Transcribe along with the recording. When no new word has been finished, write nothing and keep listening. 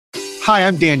Hi,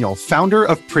 I'm Daniel, founder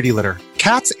of Pretty Litter.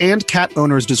 Cats and cat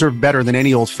owners deserve better than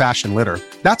any old-fashioned litter.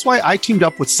 That's why I teamed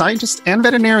up with scientists and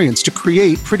veterinarians to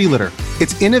create Pretty Litter.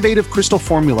 Its innovative crystal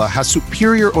formula has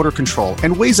superior odor control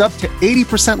and weighs up to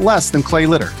 80% less than clay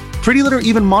litter. Pretty Litter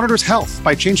even monitors health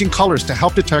by changing colors to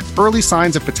help detect early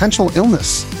signs of potential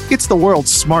illness. It's the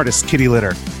world's smartest kitty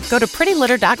litter. Go to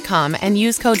prettylitter.com and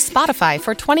use code SPOTIFY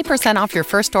for 20% off your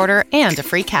first order and a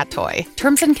free cat toy.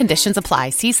 Terms and conditions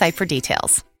apply. See site for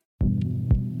details.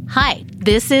 Hi,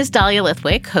 this is Dahlia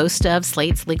Lithwick, host of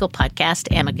Slate's legal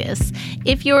podcast, Amicus.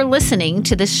 If you're listening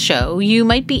to this show, you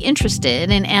might be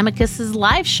interested in Amicus's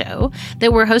live show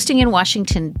that we're hosting in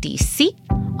Washington, D.C.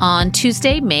 on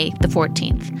Tuesday, May the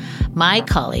 14th. My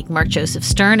colleague, Mark Joseph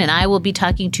Stern, and I will be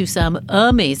talking to some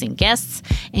amazing guests,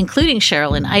 including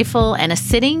Sherrilyn Ifill and a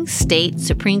sitting state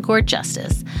Supreme Court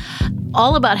justice,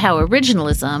 all about how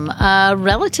originalism, a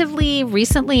relatively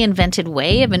recently invented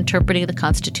way of interpreting the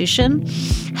Constitution,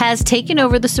 has taken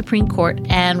over the Supreme Court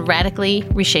and radically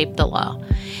reshaped the law.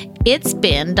 It's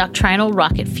been doctrinal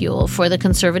rocket fuel for the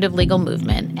conservative legal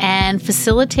movement and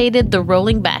facilitated the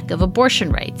rolling back of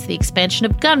abortion rights, the expansion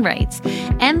of gun rights,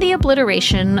 and the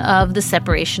obliteration of the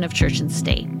separation of church and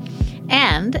state.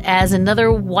 And as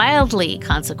another wildly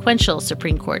consequential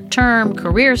Supreme Court term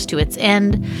careers to its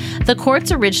end, the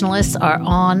court's originalists are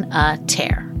on a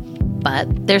tear.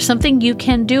 But there's something you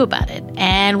can do about it,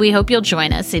 and we hope you'll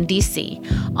join us in D.C.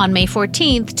 on May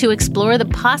 14th to explore the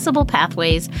possible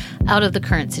pathways out of the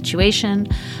current situation.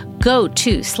 Go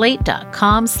to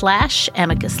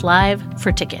slate.com/Amicus Live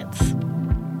for tickets.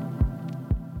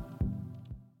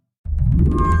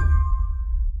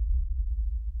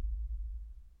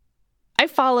 I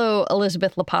follow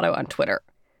Elizabeth Lopatto on Twitter,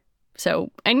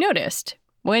 so I noticed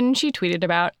when she tweeted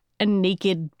about a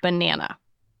naked banana.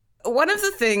 One of the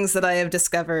things that I have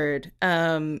discovered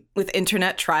with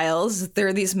internet trials, there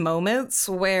are these moments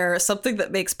where something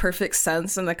that makes perfect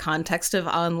sense in the context of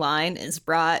online is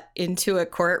brought into a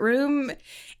courtroom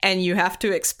and you have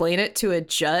to explain it to a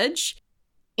judge.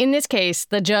 In this case,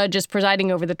 the judge is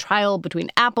presiding over the trial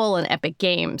between Apple and Epic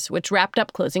Games, which wrapped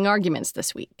up closing arguments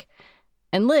this week.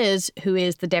 And Liz, who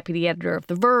is the deputy editor of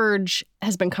The Verge,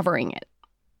 has been covering it,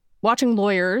 watching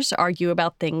lawyers argue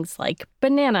about things like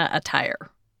banana attire.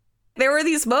 There were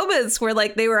these moments where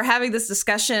they were having this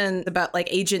discussion about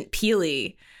Agent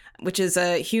Peely, which is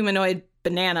a humanoid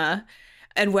banana,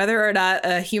 and whether or not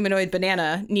a humanoid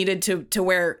banana needed to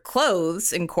wear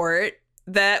clothes in court.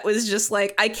 That was just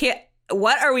I can't.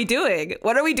 What are we doing?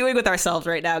 What are we doing with ourselves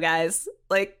right now, guys?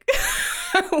 What?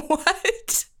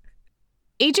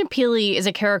 Agent Peely is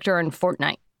a character in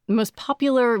Fortnite, the most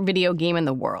popular video game in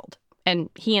the world. And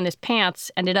he and his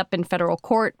pants ended up in federal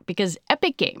court because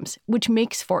Epic Games, which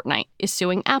makes Fortnite, is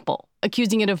suing Apple,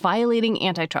 accusing it of violating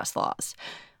antitrust laws.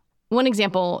 One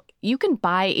example, you can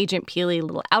buy Agent Peely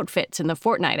little outfits in the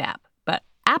Fortnite app, but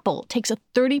Apple takes a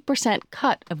 30%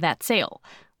 cut of that sale,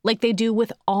 like they do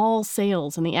with all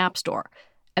sales in the App Store.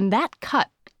 And that cut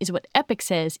is what Epic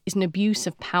says is an abuse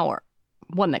of power,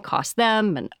 one that costs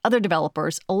them and other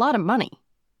developers a lot of money.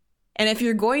 And if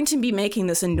you're going to be making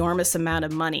this enormous amount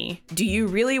of money, do you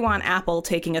really want Apple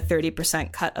taking a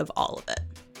 30% cut of all of it?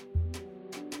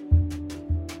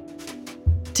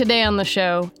 Today on the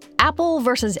show, Apple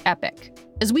versus Epic.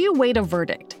 As we await a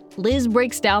verdict, Liz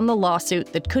breaks down the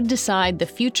lawsuit that could decide the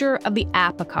future of the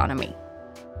app economy.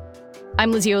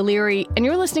 I'm Lizzie O'Leary, and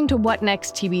you're listening to What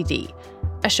Next TBD,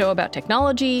 a show about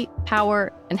technology,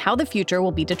 power, and how the future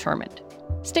will be determined.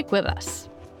 Stick with us.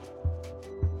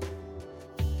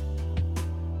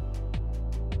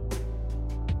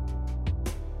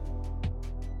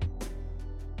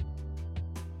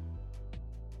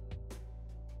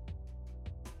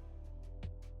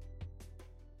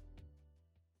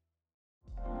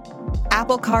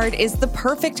 Apple Card is the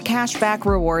perfect cashback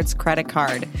rewards credit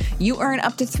card. You earn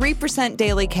up to 3%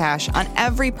 daily cash on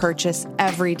every purchase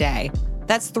every day.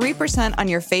 That's 3% on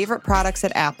your favorite products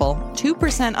at Apple,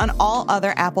 2% on all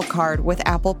other Apple Card with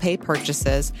Apple Pay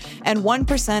purchases, and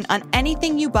 1% on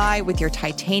anything you buy with your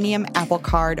titanium Apple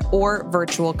Card or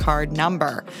virtual card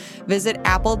number. Visit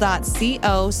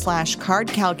apple.co/card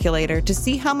calculator to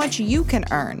see how much you can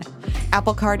earn.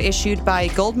 Apple Card issued by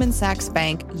Goldman Sachs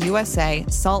Bank, USA,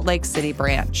 Salt Lake City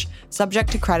branch. Subject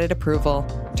to credit approval.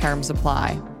 Terms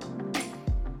apply.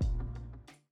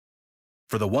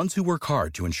 For the ones who work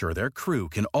hard to ensure their crew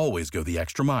can always go the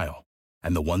extra mile,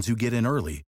 and the ones who get in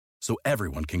early so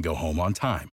everyone can go home on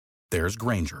time, there's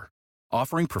Grainger,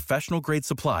 offering professional-grade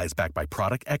supplies backed by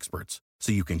product experts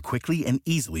so you can quickly and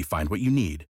easily find what you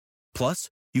need. Plus,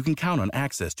 you can count on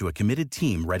access to a committed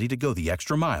team ready to go the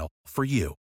extra mile for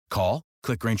you. Call,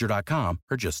 click Grainger.com,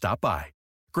 or just stop by.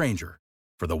 Grainger,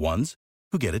 for the ones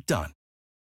who get it done.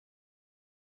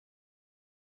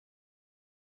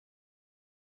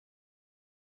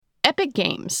 Epic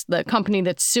Games, the company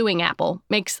that's suing Apple,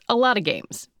 makes a lot of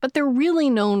games, but they're really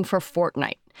known for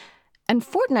Fortnite. And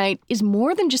Fortnite is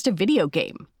more than just a video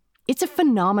game. It's a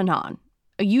phenomenon,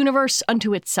 a universe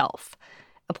unto itself,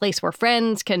 a place where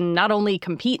friends can not only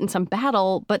compete in some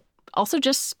battle, but also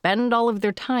just spend all of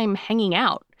their time hanging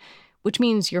out, which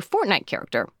means your Fortnite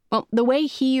character, well, the way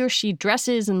he or she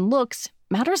dresses and looks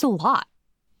matters a lot.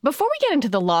 Before we get into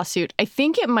the lawsuit, I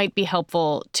think it might be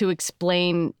helpful to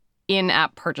explain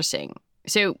in-app purchasing.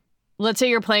 So let's say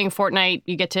you're playing Fortnite,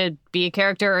 you get to be a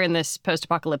character in this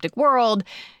post-apocalyptic world.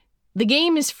 The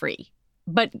game is free,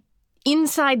 but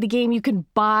inside the game, you can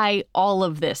buy all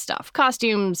of this stuff,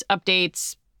 costumes,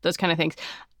 updates, those kind of things.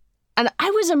 And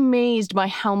I was amazed by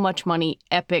how much money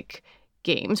Epic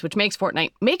Games, which makes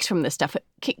Fortnite, makes from this stuff.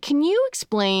 Can you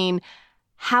explain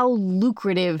how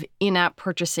lucrative in-app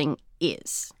purchasing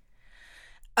is?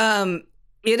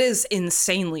 It is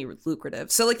insanely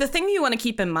lucrative. So, like, the thing you want to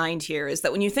keep in mind here is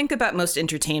that when you think about most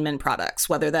entertainment products,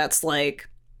 whether that's like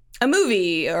a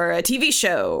movie or a TV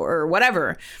show or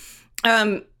whatever,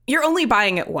 you're only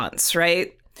buying it once,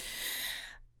 right?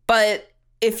 But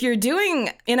if you're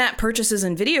doing in-app purchases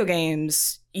in video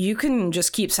games, you can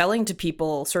just keep selling to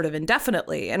people sort of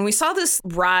indefinitely. And we saw this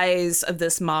rise of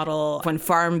this model when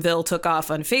Farmville took off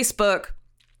on Facebook.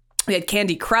 We had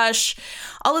Candy Crush,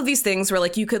 all of these things where,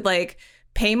 like, you could, like,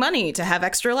 pay money to have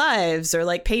extra lives or,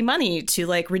 like, pay money to,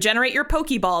 like, regenerate your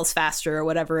Pokeballs faster or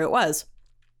whatever it was.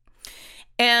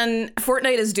 And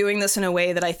Fortnite is doing this in a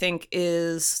way that I think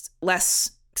is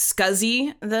less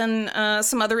scuzzy than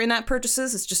some other in-app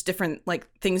purchases. It's just different, like,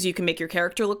 things you can make your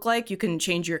character look like. You can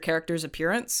change your character's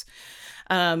appearance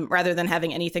rather than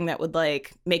having anything that would,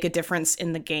 like, make a difference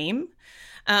in the game.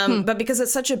 But because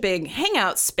it's such a big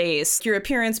hangout space, your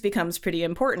appearance becomes pretty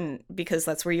important because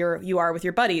that's where you are with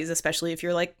your buddies, especially if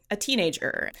you're like a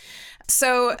teenager.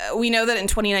 So we know that in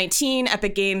 2019,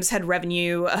 Epic Games had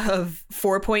revenue of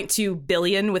 $4.2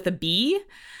 billion with a B.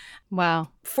 Wow.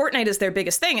 Fortnite is their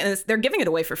biggest thing, and they're giving it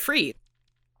away for free.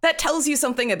 That tells you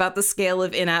something about the scale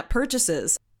of in-app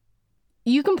purchases.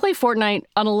 You can play Fortnite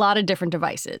on a lot of different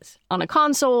devices, on a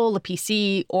console, a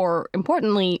PC, or,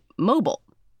 importantly, mobile.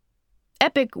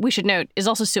 Epic, we should note, is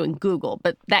also suing Google,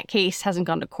 but that case hasn't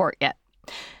gone to court yet.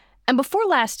 And before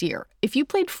last year, if you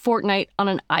played Fortnite on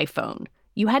an iPhone,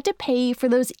 you had to pay for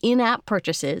those in-app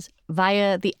purchases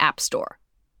via the App Store.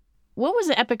 What was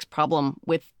Epic's problem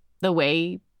with the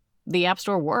way the App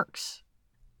Store works?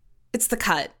 It's the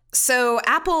cut. So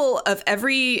Apple, of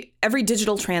every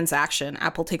digital transaction,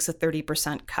 Apple takes a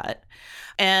 30% cut.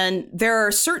 And there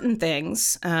are certain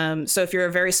things. So if you're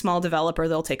a very small developer,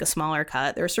 they'll take a smaller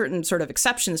cut. There are certain sort of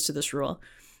exceptions to this rule.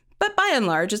 But by and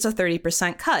large, it's a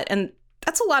 30% cut. And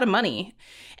that's a lot of money.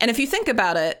 And if you think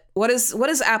about it, what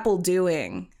is Apple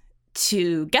doing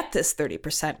to get this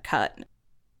 30% cut?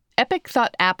 Epic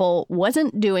thought Apple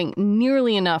wasn't doing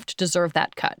nearly enough to deserve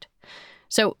that cut.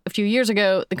 So a few years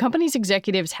ago, the company's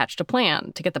executives hatched a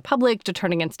plan to get the public to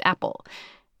turn against Apple.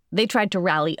 They tried to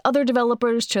rally other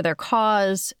developers to their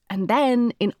cause. And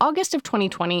then in August of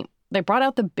 2020, they brought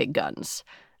out the big guns,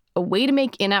 a way to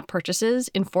make in-app purchases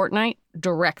in Fortnite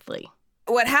directly.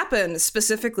 What happened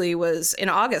specifically was in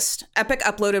August, Epic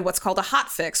uploaded what's called a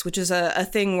hotfix, which is a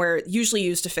thing where usually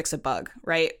used to fix a bug,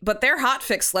 right? But their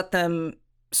hotfix let them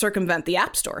circumvent the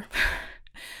App Store.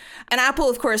 And Apple,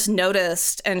 of course,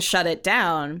 noticed and shut it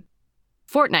down.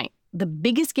 Fortnite, the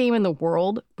biggest game in the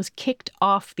world, was kicked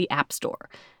off the App Store,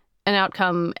 an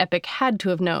outcome Epic had to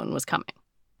have known was coming.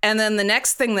 And then the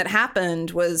next thing that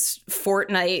happened was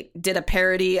Fortnite did a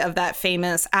parody of that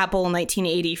famous Apple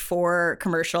 1984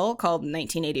 commercial called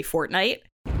 1980 Fortnite.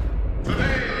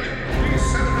 Today, we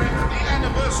celebrate the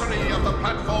anniversary of the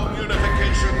Platform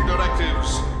Unification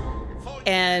Directives.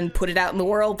 And put it out in the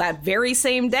world that very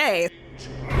same day.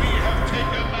 We have taken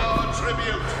our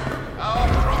tribute, our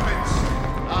profits,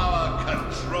 our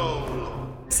control.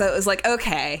 So it was like,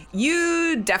 okay,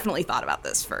 you definitely thought about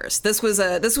this first. This was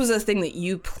a thing that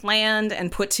you planned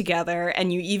and put together,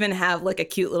 and you even have like a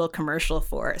cute little commercial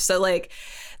for. So like,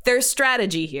 there's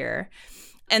strategy here.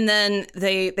 And then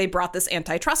they brought this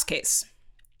antitrust case.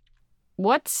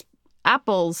 What's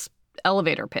Apple's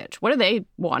elevator pitch? What do they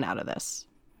want out of this?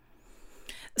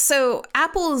 So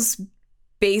Apple's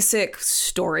basic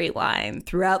storyline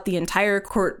throughout the entire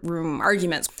courtroom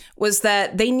arguments was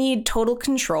that they need total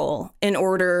control in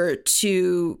order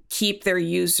to keep their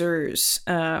users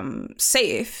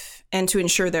safe and to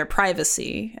ensure their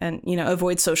privacy and,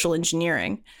 avoid social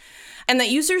engineering. And that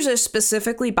users are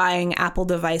specifically buying Apple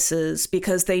devices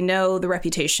because they know the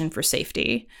reputation for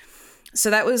safety. So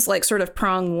that was like sort of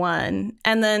prong one.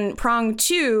 And then prong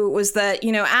two was that,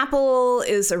 you know, Apple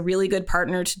is a really good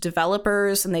partner to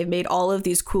developers, and they've made all of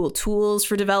these cool tools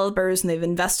for developers, and they've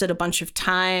invested a bunch of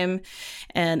time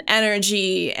and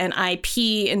energy and IP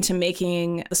into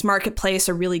making this marketplace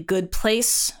a really good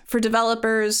place for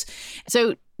developers.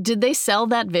 So did they sell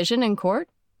that vision in court?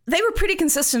 They were pretty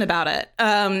consistent about it.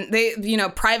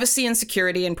 Privacy and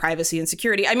security and privacy and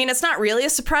security. I mean, it's not really a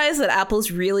surprise that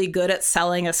Apple's really good at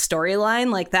selling a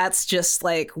storyline. Like, that's just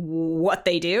like what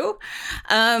they do.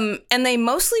 And they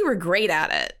mostly were great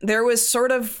at it. There was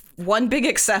sort of one big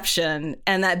exception,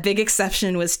 and that big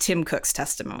exception was Tim Cook's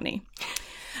testimony.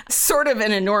 Sort of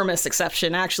an enormous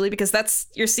exception, actually, because that's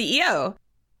your CEO.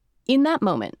 In that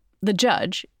moment, the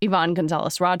judge, Yvonne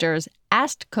Gonzalez-Rogers,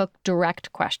 asked Cook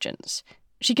direct questions.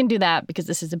 She can do that because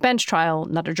this is a bench trial,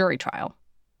 not a jury trial.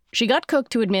 She got Cook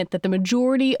to admit that the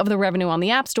majority of the revenue on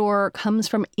the App Store comes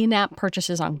from in-app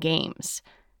purchases on games.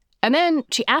 And then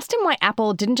she asked him why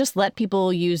Apple didn't just let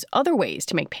people use other ways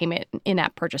to make payment in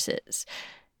in-app purchases.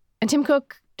 And Tim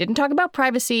Cook didn't talk about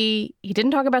privacy. He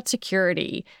didn't talk about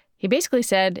security. He basically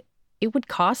said it would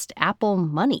cost Apple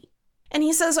money. And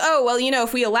he says, oh, well, you know,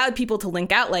 if we allowed people to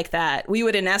link out like that, we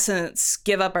would, in essence,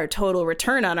 give up our total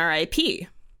return on our IP.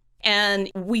 And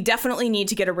we definitely need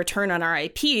to get a return on our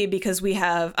IP because we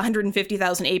have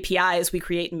 150,000 APIs we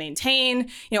create and maintain,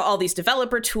 you know, all these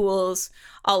developer tools,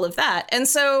 all of that. And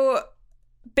so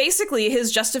basically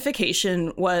his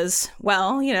justification was,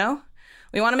 well, you know,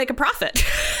 we want to make a profit.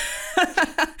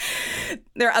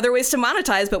 There are other ways to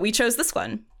monetize, but we chose this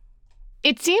one.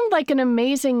 It seemed like an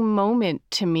amazing moment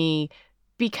to me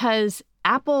because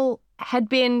Apple had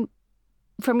been,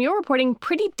 from your reporting,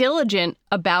 pretty diligent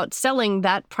about selling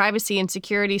that privacy and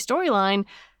security storyline.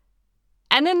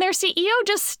 And then their CEO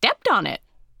just stepped on it.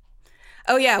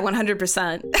 Oh, yeah,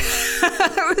 100%.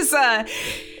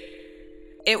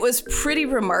 It was pretty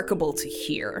remarkable to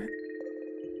hear.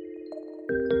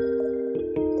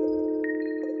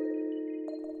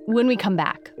 When we come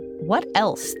back, what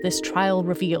else this trial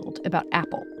revealed about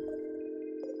Apple?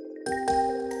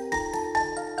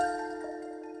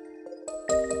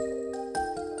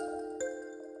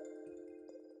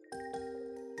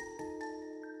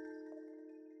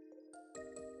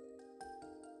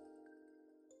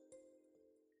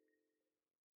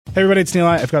 Hey everybody, it's Neil.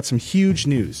 I've got some huge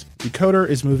news. Decoder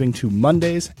is moving to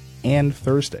Mondays and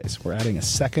Thursdays. We're adding a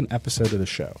second episode to the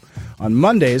show. On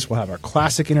Mondays, we'll have our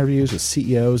classic interviews with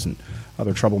CEOs and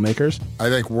other troublemakers. I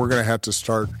think we're going to have to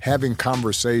start having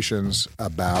conversations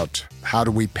about how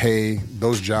do we pay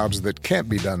those jobs that can't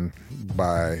be done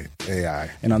by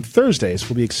AI. And on Thursdays,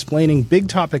 we'll be explaining big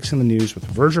topics in the news with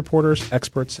Verge reporters,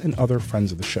 experts, and other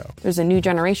friends of the show. There's a new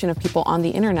generation of people on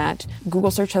the internet.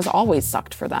 Google search has always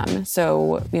sucked for them.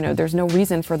 So, you know, there's no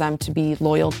reason for them to be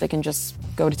loyal. They can just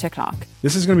go to TikTok.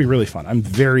 This is going to be really fun. I'm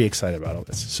very excited about all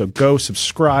this. So go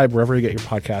subscribe wherever you get your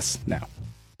podcasts now.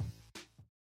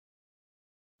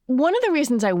 One of the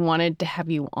reasons I wanted to have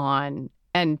you on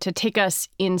and to take us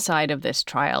inside of this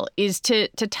trial is to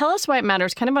tell us why it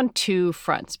matters kind of on two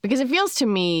fronts. Because it feels to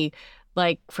me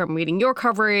like from reading your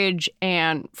coverage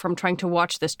and from trying to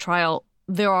watch this trial,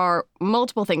 there are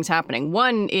multiple things happening.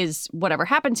 One is whatever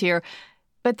happens here.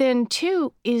 But then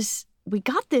two is we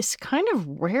got this kind of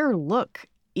rare look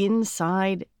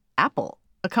inside Apple,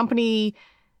 a company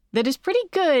that is pretty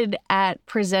good at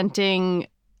presenting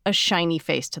a shiny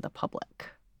face to the public.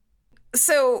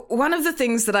 So one of the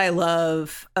things that I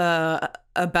love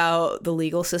about the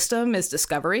legal system is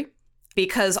discovery,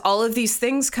 because all of these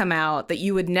things come out that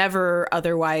you would never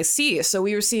otherwise see. So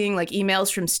we were seeing like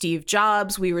emails from Steve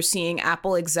Jobs. We were seeing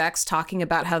Apple execs talking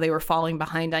about how they were falling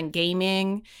behind on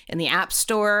gaming in the App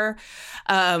Store.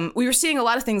 We were seeing a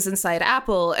lot of things inside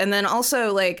Apple. And then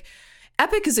also like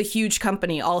Epic is a huge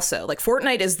company also. Like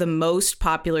Fortnite is the most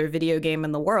popular video game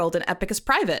in the world and Epic is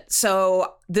private.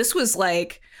 So this was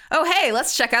like, oh, hey,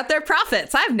 let's check out their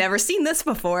profits. I've never seen this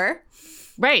before.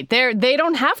 Right. They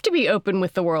don't have to be open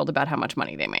with the world about how much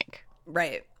money they make.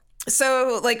 Right.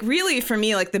 So like really for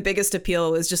me, like the biggest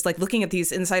appeal was just like looking at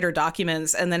these insider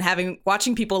documents and then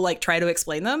watching people like try to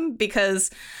explain them,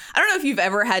 because I don't know if you've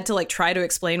ever had to like try to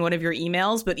explain one of your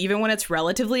emails, but even when it's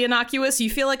relatively innocuous, you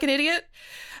feel like an idiot.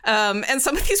 And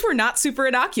some of these were not super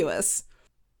innocuous.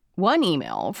 One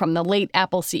email from the late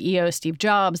Apple CEO Steve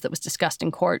Jobs that was discussed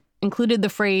in court included the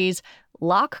phrase,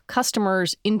 "lock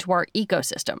customers into our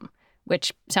ecosystem,"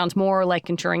 which sounds more like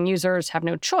ensuring users have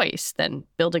no choice than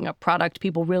building a product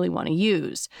people really want to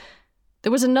use.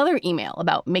 There was another email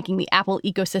about making the Apple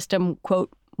ecosystem,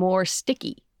 quote, more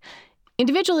sticky.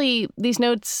 Individually, these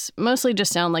notes mostly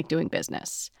just sound like doing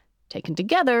business. Taken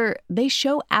together, they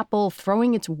show Apple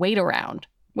throwing its weight around,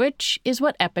 which is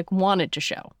what Epic wanted to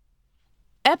show.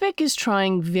 Epic is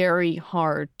trying very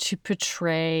hard to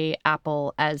portray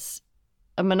Apple as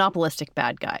a monopolistic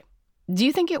bad guy. Do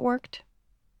you think it worked?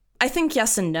 I think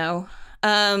yes and no.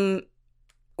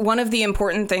 One of the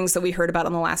important things that we heard about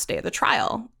on the last day of the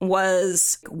trial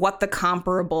was what the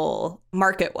comparable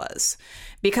market was.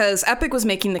 Because Epic was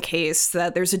making the case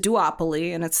that there's a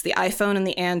duopoly, and it's the iPhone and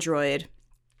the Android.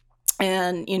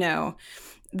 And, you know,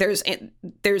 there's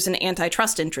an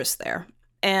antitrust interest there.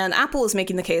 And Apple is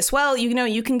making the case, well, you know,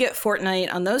 you can get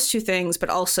Fortnite on those two things,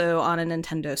 but also on a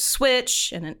Nintendo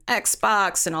Switch and an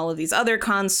Xbox and all of these other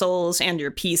consoles and your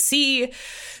PC.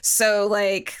 So,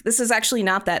 like, this is actually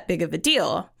not that big of a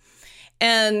deal.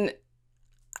 And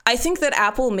I think that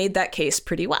Apple made that case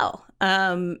pretty well,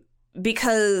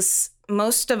 because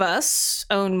most of us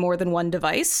own more than one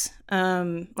device.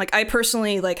 Like, I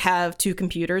personally have two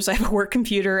computers. I have a work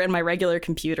computer and my regular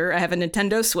computer. I have a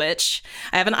Nintendo Switch.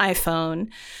 I have an iPhone.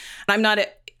 I'm not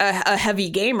a heavy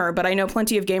gamer, but I know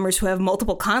plenty of gamers who have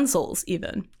multiple consoles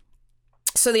even.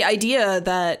 So the idea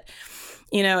that,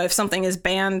 you know, if something is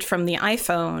banned from the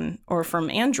iPhone or from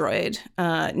Android,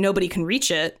 nobody can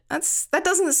reach it, that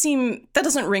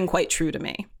doesn't ring quite true to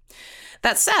me.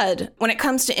 That said, when it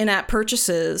comes to in-app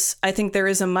purchases, I think there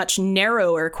is a much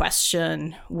narrower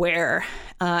question where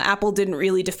Apple didn't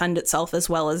really defend itself as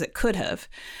well as it could have.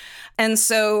 And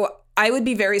so I would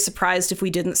be very surprised if we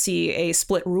didn't see a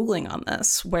split ruling on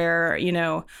this, where, you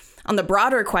know, on the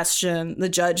broader question, the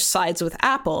judge sides with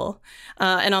Apple,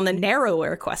 and on the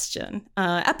narrower question,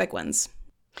 Epic wins.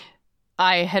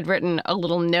 I had written a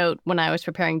little note when I was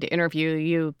preparing to interview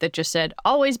you that just said,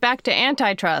 always back to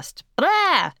antitrust.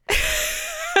 Blah!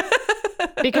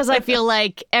 Because I feel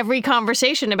like every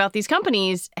conversation about these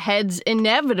companies heads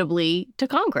inevitably to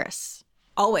Congress.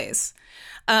 Always.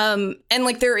 And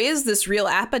there is this real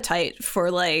appetite for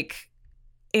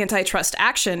antitrust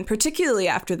action, particularly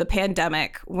after the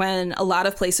pandemic, when a lot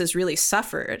of places really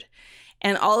suffered.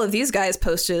 And all of these guys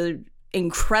posted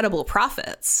incredible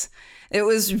profits. It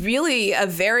was really a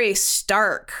very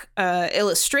stark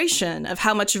illustration of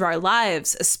how much of our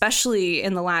lives, especially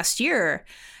in the last year,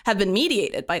 have been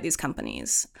mediated by these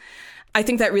companies. I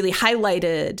think that really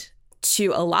highlighted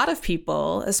to a lot of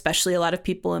people, especially a lot of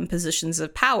people in positions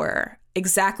of power,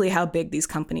 exactly how big these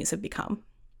companies have become.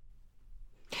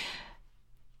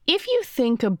 If you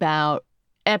think about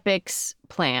Epic's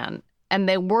plan and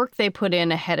the work they put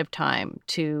in ahead of time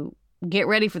to get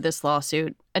ready for this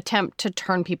lawsuit, attempt to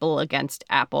turn people against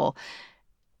Apple,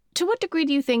 to what degree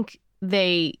do you think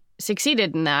they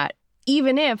succeeded in that,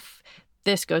 even if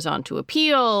this goes on to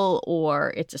appeal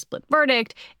or it's a split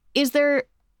verdict? Is there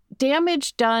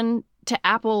damage done to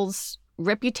Apple's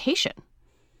reputation?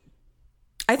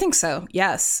 I think so,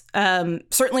 yes.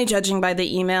 Certainly judging by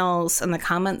the emails and the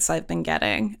comments I've been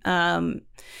getting.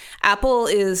 Apple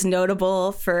is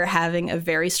notable for having a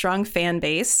very strong fan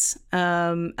base,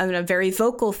 a very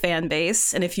vocal fan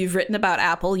base. And if you've written about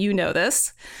Apple, you know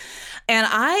this. And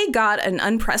I got an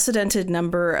unprecedented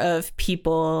number of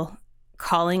people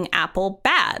calling Apple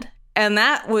bad. And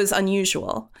that was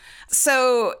unusual.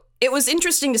 So it was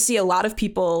interesting to see a lot of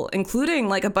people,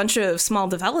 including a bunch of small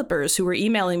developers who were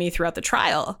emailing me throughout the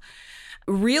trial,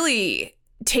 really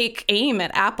take aim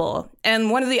at Apple. And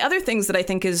one of the other things that I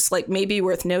think is maybe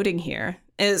worth noting here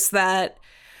is that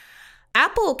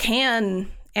Apple can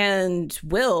and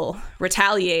will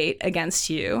retaliate against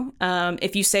you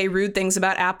if you say rude things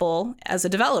about Apple as a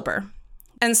developer.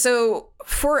 And so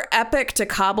for Epic to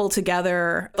cobble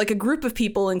together a group of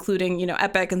people, including,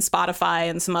 Epic and Spotify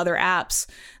and some other apps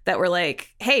that were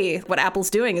like, hey, what Apple's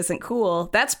doing isn't cool,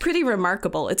 that's pretty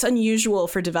remarkable. It's unusual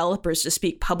for developers to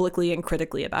speak publicly and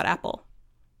critically about Apple.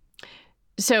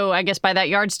 So I guess by that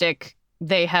yardstick,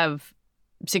 they have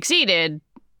succeeded,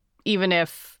 even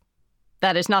if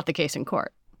that is not the case in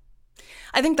court.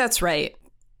 I think that's right.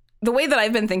 The way that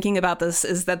I've been thinking about this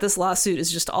is that this lawsuit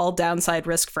is just all downside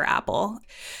risk for Apple.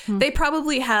 They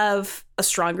probably have a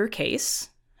stronger case,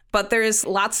 but there's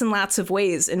lots and lots of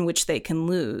ways in which they can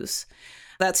lose.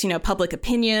 That's, public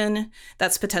opinion,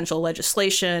 that's potential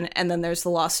legislation, and then there's the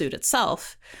lawsuit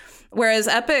itself. Whereas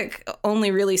Epic only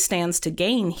really stands to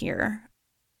gain here.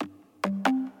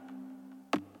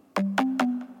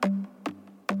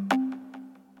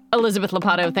 Elizabeth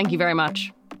Lopatto, thank you very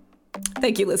much.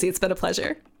 Thank you, Lizzie. It's been a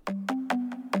pleasure.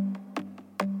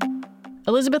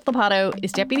 Elizabeth Lopatto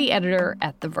is deputy editor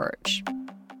at The Verge.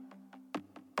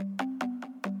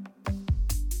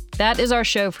 That is our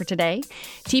show for today.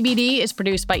 TBD is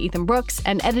produced by Ethan Brooks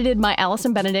and edited by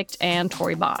Allison Benedict and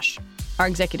Tori Bosch. Our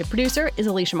executive producer is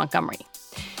Alicia Montgomery.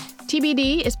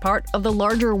 TBD is part of the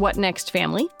larger What Next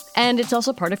family, and it's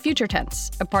also part of Future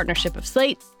Tense, a partnership of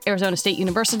Slate, Arizona State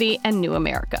University, and New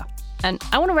America. And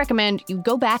I want to recommend you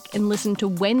go back and listen to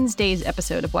Wednesday's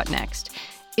episode of What Next.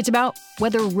 It's about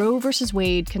whether Roe v.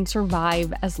 Wade can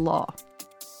survive as law.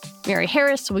 Mary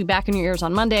Harris will be back in your ears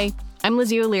on Monday. I'm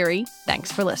Lizzie O'Leary.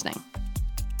 Thanks for listening.